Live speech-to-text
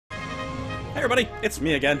Hey everybody, it's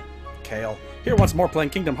me again, Kale. Here once more playing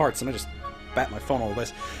Kingdom Hearts, and I just bat my phone all the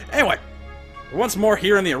place. Anyway, we're once more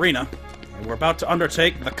here in the arena, and we're about to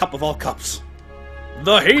undertake the Cup of all Cups.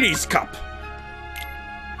 The Hades Cup!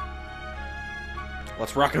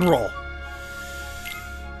 Let's rock and roll.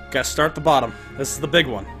 Gotta start at the bottom. This is the big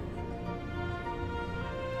one.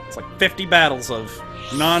 It's like 50 battles of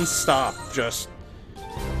non-stop, just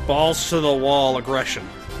balls to the wall aggression.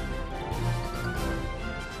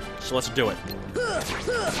 So let's do it.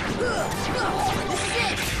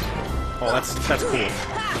 Oh, that's cool.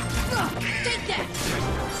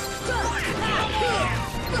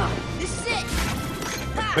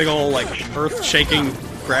 Big ol' like earth-shaking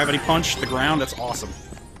gravity punch to the ground. That's awesome.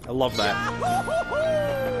 I love that.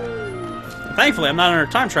 Thankfully, I'm not under a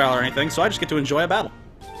time trial or anything, so I just get to enjoy a battle.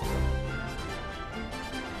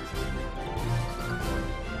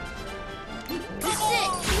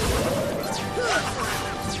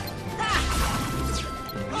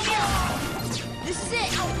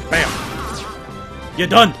 Bam! You're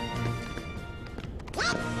done!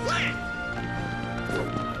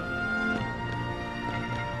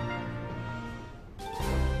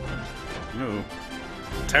 Ooh.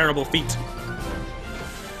 Terrible feat.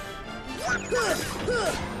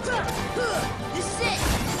 This is it!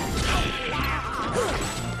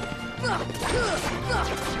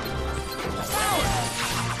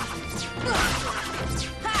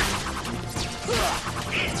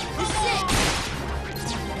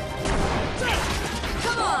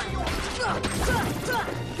 Come on!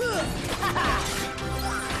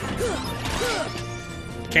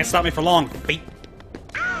 Can't stop me for long, feet.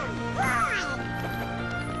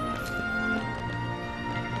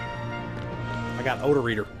 I got odor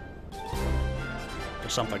reader. Or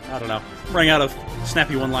something. I don't know. I'm running out of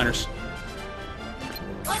snappy one-liners.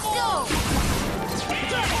 Let's go!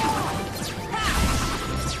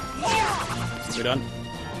 We done?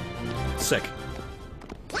 Sick.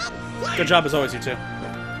 Good job as always, you two.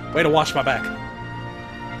 Way to watch my back.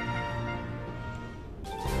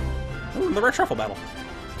 Ooh, the rare truffle battle.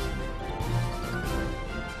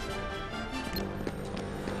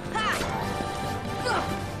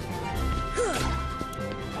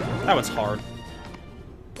 That was hard.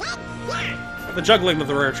 The juggling of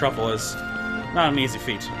the rare truffle is not an easy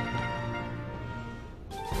feat.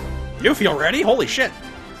 You feel ready? Holy shit!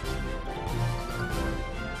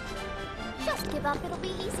 Just give up, it'll be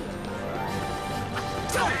easier.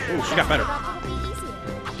 Ooh, she got better.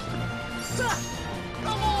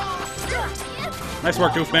 Nice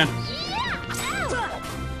work, Goofman.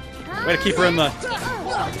 Way to keep her in the...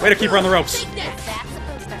 Way to keep her on the ropes.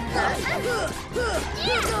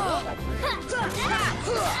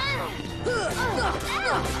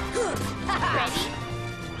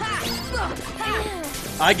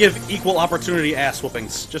 I give equal opportunity ass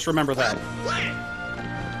whoopings. Just remember that.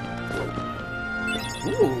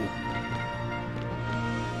 Ooh.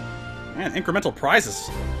 Man, incremental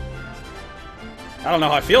prizes. I don't know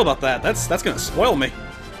how I feel about that. That's gonna spoil me.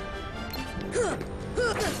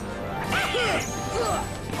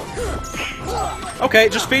 Okay,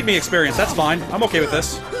 just feed me experience. That's fine. I'm okay with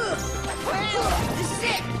this. This is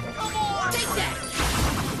it! Take that!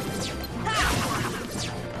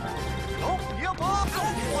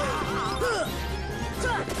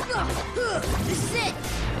 This is it!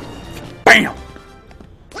 Bam!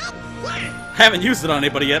 Haven't used it on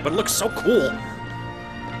anybody yet, but it looks so cool.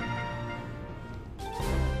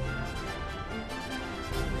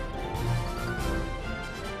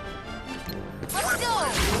 Let's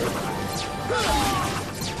go!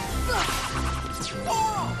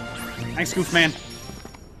 Thanks, Goofman.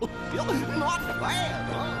 Not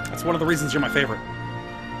bad, huh? That's one of the reasons you're my favorite.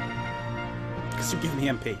 Because you give me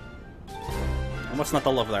MP. And what's not to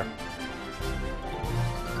love there?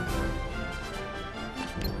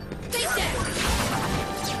 Take that!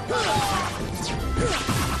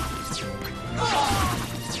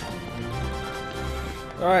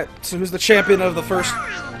 Alright, so who's the champion of the first...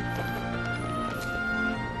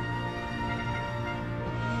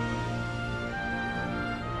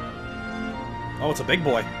 Oh, it's a big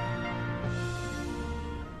boy.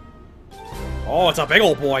 Oh, it's a big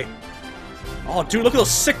old boy. Oh, dude, look at those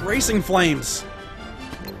sick racing flames.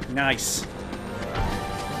 Nice.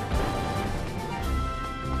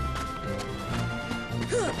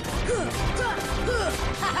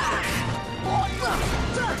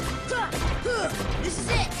 This is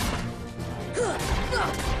it!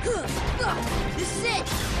 This is it!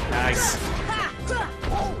 Nice.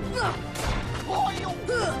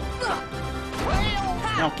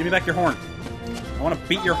 No, give me back your horn. I want to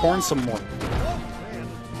beat your horn some more.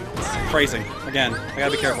 Phrasing. Again, I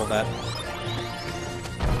gotta be careful with that.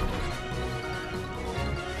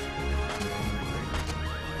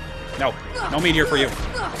 No. No meteor for you.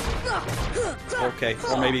 Okay.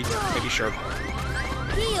 Or maybe sure.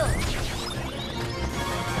 Heal.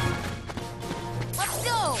 Let's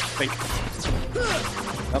go. Think.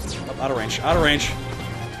 Nope. Out of range. Out of range.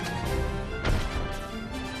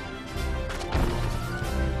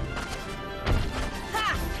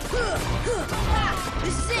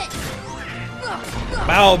 This is it.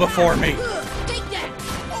 Bow before me. Take that.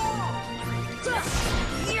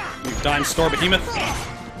 You dime store behemoth.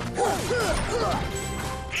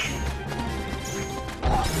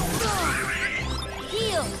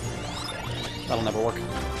 Heal. That'll never work.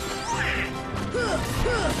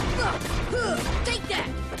 Take that.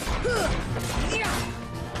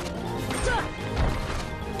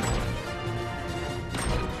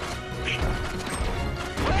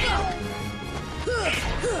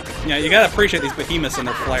 Yeah, you gotta appreciate these behemoths and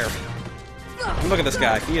their flair. And look at this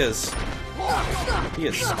guy. He is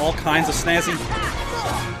all kinds of snazzy.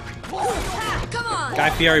 Come on. Guy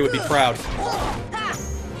Fieri would be proud.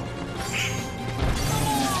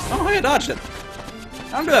 Oh, hey, I dodged it.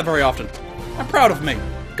 I don't do that very often. I'm proud of me.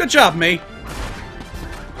 Good job, me.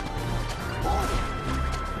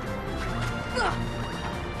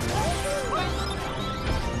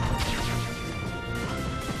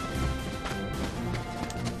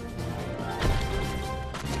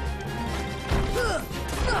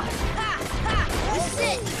 This is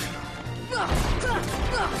it.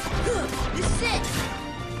 This is it.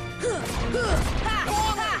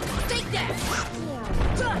 Take that.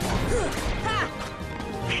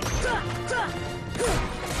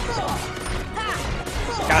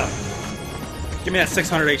 Got him. Give me that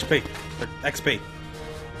 600 HP. Or XP.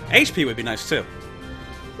 HP would be nice, too.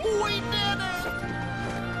 We did it!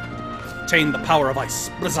 Attain the power of ice.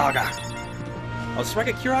 Blizzaga. Oh, is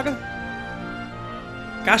Strike Kiraga?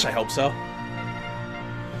 Gosh, I hope so.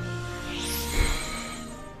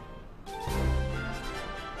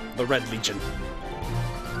 The Red Legion.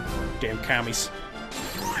 Damn commies.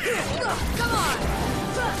 Come on.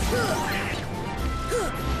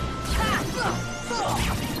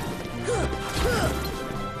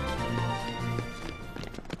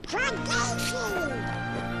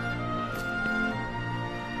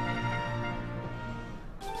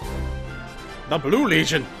 The Blue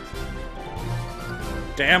Legion.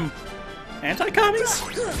 Damn anti-commies.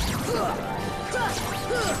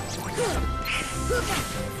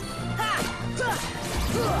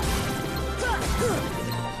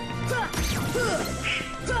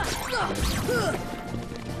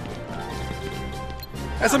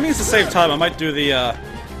 As a means to save time, I might do the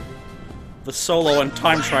solo and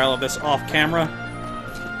time trial of this off camera.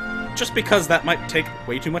 Just because that might take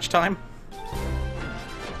way too much time.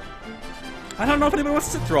 I don't know if anybody wants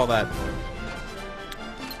to sit through all that.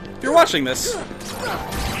 If you're watching this,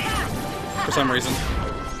 for some reason,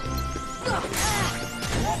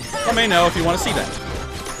 let me know if you want to see that,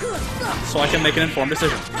 so I can make an informed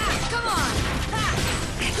decision. Come on.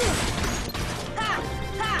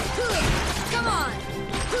 Come on.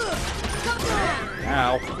 Come on.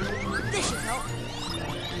 Ow. This should help.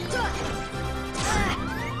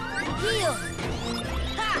 Heal.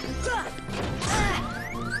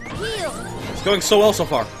 Heal. It's going so well so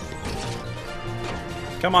far.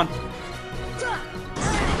 Come on.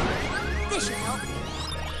 This should help.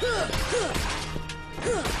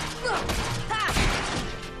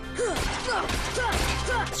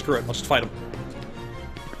 Screw it, let's just fight him.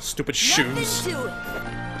 Stupid shoes. Nothing to it.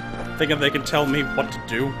 Thinking they can tell me what to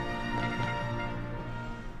do.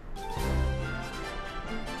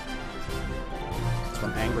 It's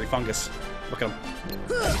one angry fungus. Look at him.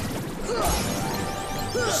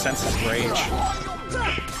 Senses rage.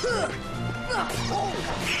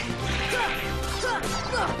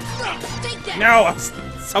 Take that. No, I was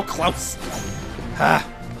so close. Ah.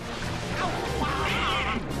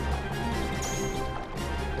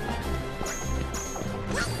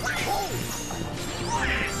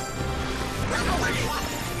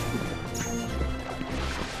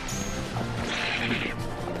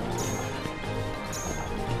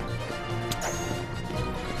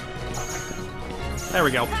 There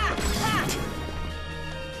we go.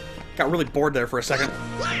 Got really bored there for a second.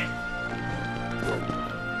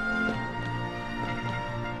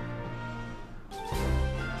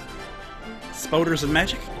 Spoders and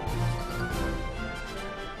magic?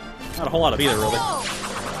 Not a whole lot of either, really.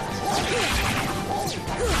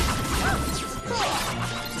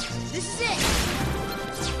 This is it.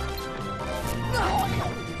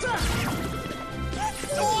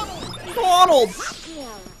 Donald!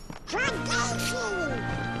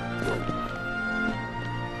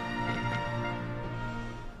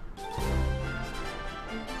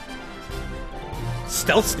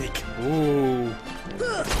 stealth sneak. Ooh. Ooh.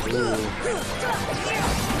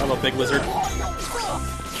 Hello, big lizard.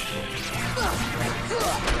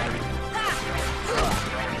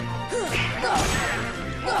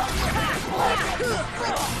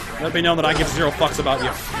 Let me know that I give 0 fucks about you.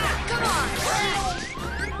 Come on!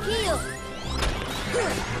 Heal!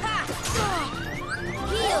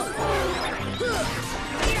 Heal!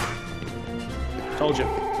 Told you.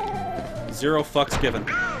 0 fucks given.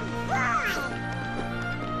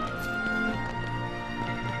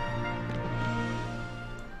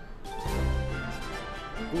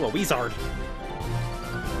 Ooh, a Weezard.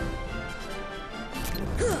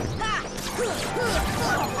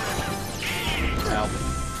 Ow.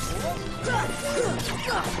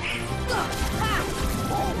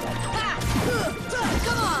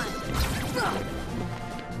 Come on!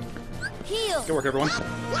 Heal! Good work, everyone.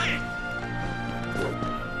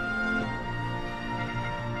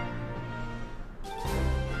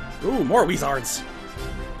 Ooh, more Weezards.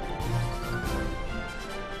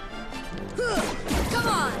 Come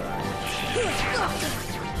on!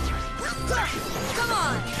 Come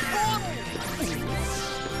on!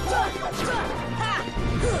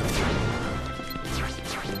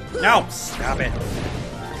 No! Stop it.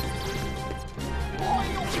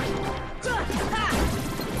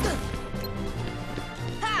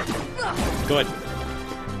 Good.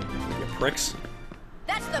 You pricks.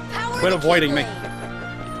 That's the power. Quit of the avoiding me.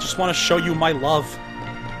 Keyblade. Just want to show you my love.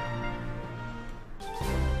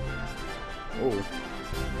 Oh.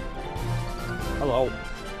 Hello.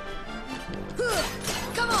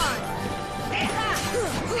 Come on!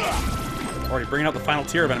 Already bringing out the final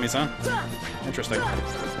tier of enemies, huh? Interesting.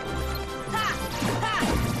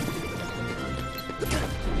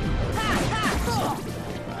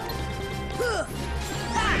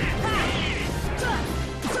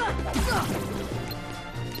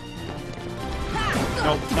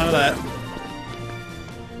 Nope, none of that.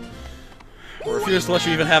 I refuse to let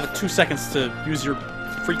you even have 2 seconds to use your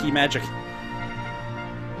freaky magic.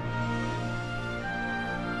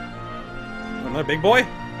 Another big boy?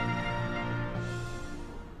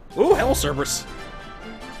 Ooh, hello, Cerberus.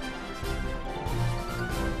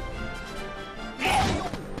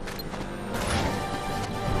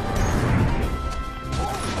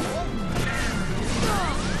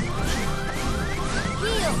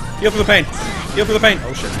 Heal for the pain. Heal for the pain.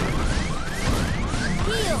 Oh shit.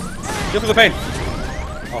 Heal for the pain.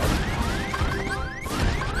 Oh.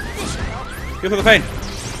 Heal for the pain.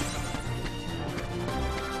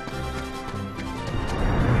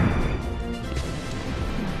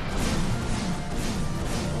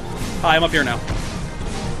 Hi, I'm up here now.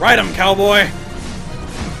 Ride him, cowboy!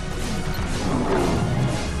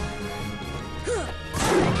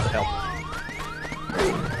 Help.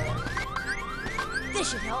 This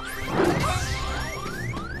should help.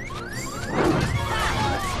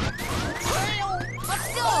 Let's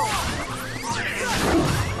go!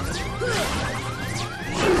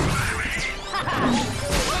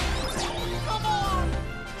 Come on!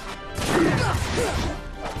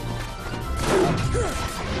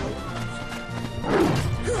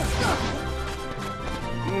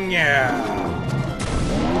 Yeah.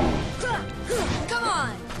 Come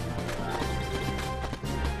on!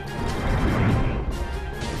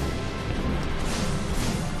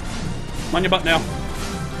 I'm on your butt now.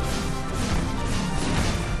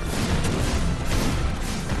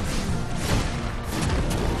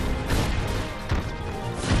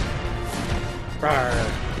 Rawr.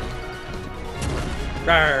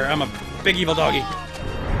 Rawr, I'm a big evil doggy.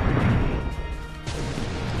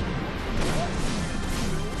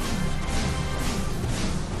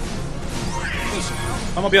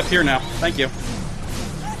 I'm gonna be up here now. Thank you.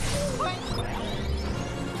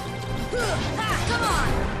 Come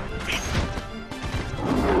on!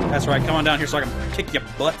 That's right. Come on down here so I can kick your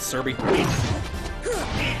butt, Serby.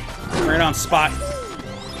 Right on spot.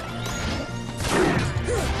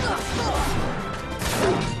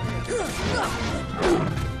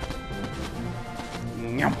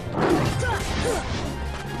 Nyum.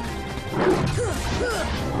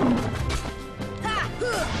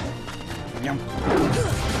 Nyum.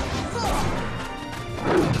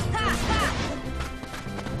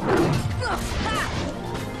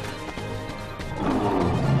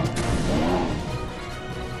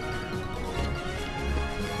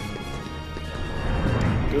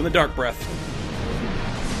 Doing the dark breath.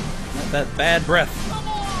 Not that bad breath.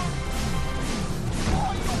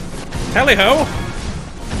 Tally-ho!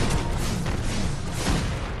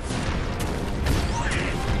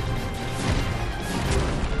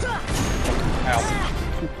 Ow.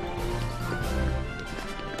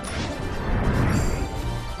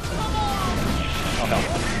 Oh, hell.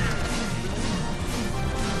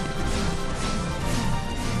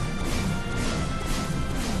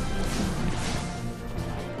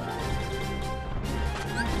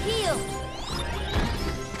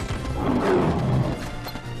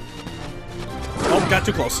 got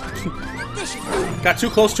too close. This should help. Got too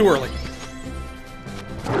close too early.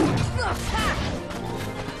 Come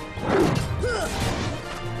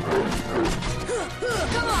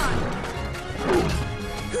on.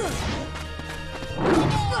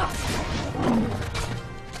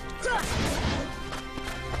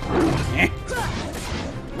 Eh.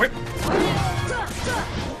 Wait.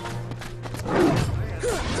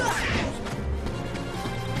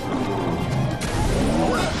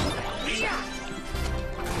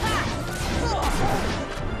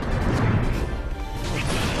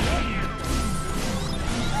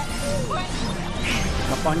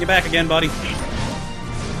 Up on your back again, buddy.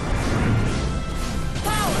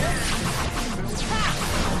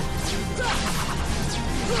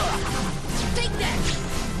 Take that.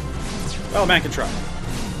 Well, man can try.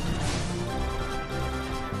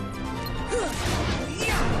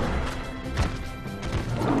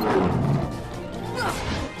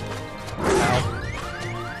 Ow.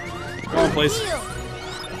 Go on, please. Heal.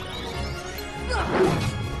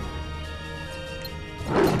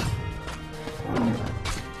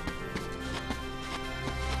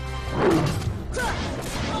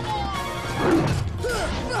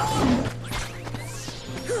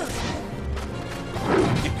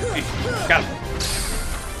 Got him.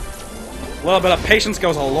 A little bit of patience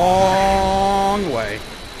goes a long way.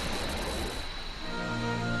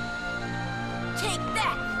 Take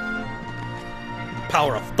that.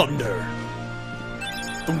 Power of thunder.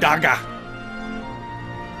 Thundaga.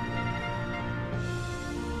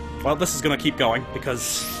 Well, this is gonna keep going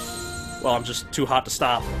because, well, I'm just too hot to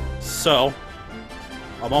stop. So,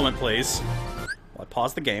 a moment, please. While I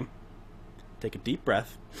pause the game, take a deep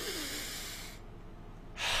breath,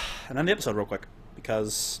 and end the episode real quick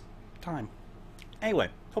because time. Anyway,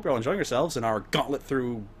 hope you're all enjoying yourselves in our gauntlet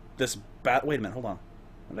through this bat. Wait a minute, hold on.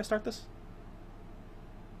 When did I start this?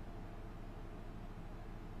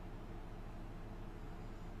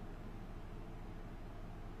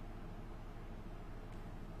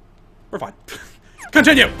 We're fine.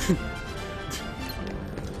 Continue! That's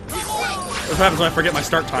what happens when I forget my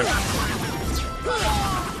start time.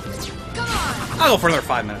 Come on. I'll go for another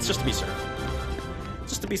 5 minutes, just to be safe.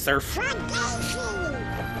 Just to be safe.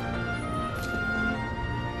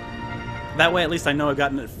 That way, at least I know I've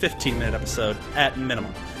gotten a 15-minute episode, at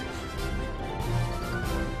minimum.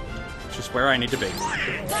 Which is where I need to be.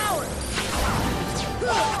 Power.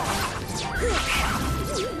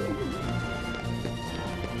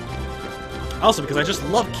 Also, because I just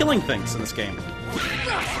love killing things in this game.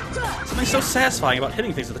 Something so satisfying about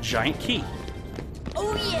hitting things with a giant key.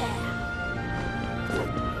 Oh yeah.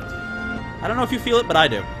 I don't know if you feel it, but I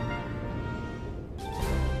do.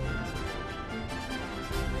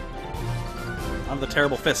 I'm the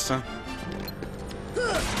terrible fists, huh?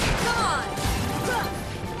 Come on.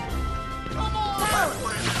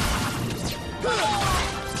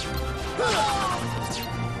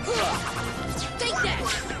 Take that.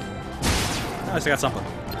 At least I got something.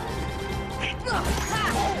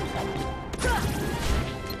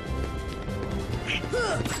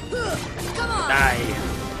 Come on. Die.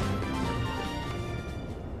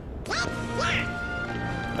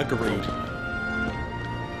 Agreed.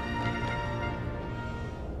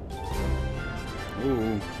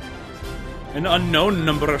 Ooh. An unknown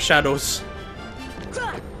number of shadows.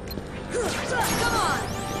 Come on.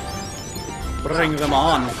 Bring them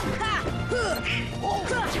on.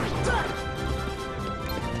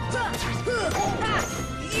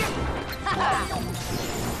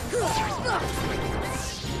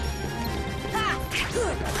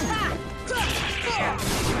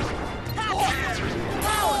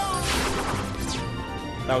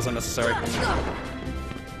 That was unnecessary.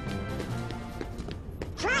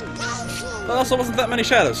 There also wasn't that many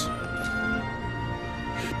shadows.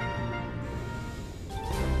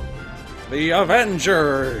 The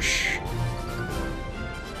Avengers!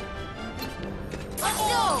 Let's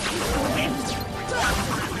go.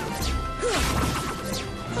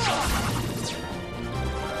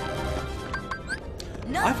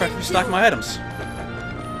 I forgot to restock my items.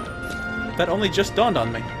 That only just dawned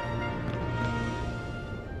on me.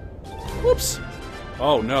 Whoops!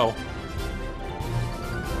 Oh no.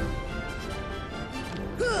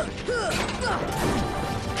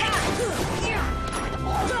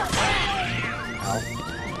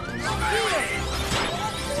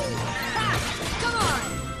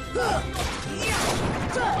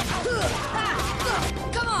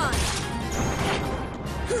 Come on. Come on.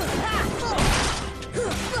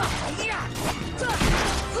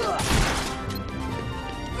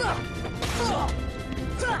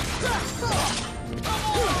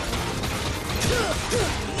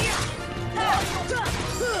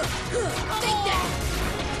 Take that.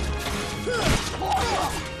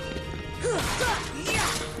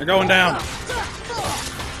 You're going down. Come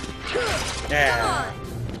Yeah. on.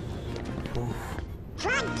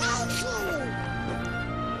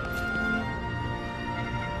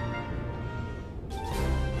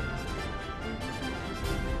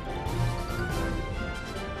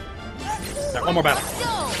 Alright, one more battle.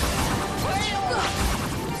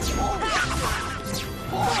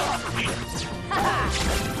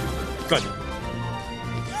 Good.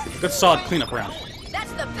 Good solid cleanup round.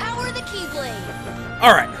 That's the power of the Keyblade.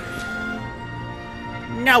 Alright.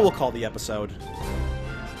 Now we'll call the episode.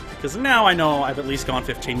 Because now I know I've at least gone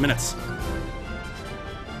 15 minutes.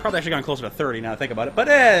 Probably actually gone closer to 30 now that I think about it, but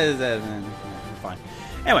fine.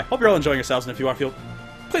 Anyway, hope you're all enjoying yourselves, and if you are,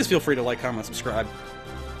 please feel free to like, comment, and subscribe.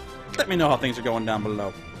 Let me know how things are going down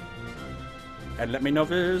below. And let me know if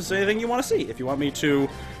there's anything you want to see, if you want me to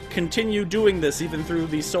continue doing this even through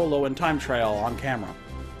the solo and time trial on camera.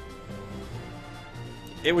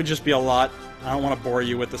 It would just be a lot. I don't want to bore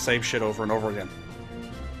you with the same shit over and over again.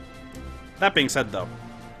 That being said, though,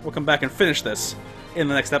 we'll come back and finish this in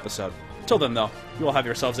the next episode. Till then, though, you all have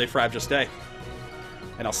yourselves a frabjous day.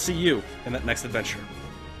 And I'll see you in that next adventure.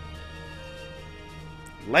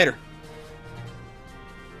 Later.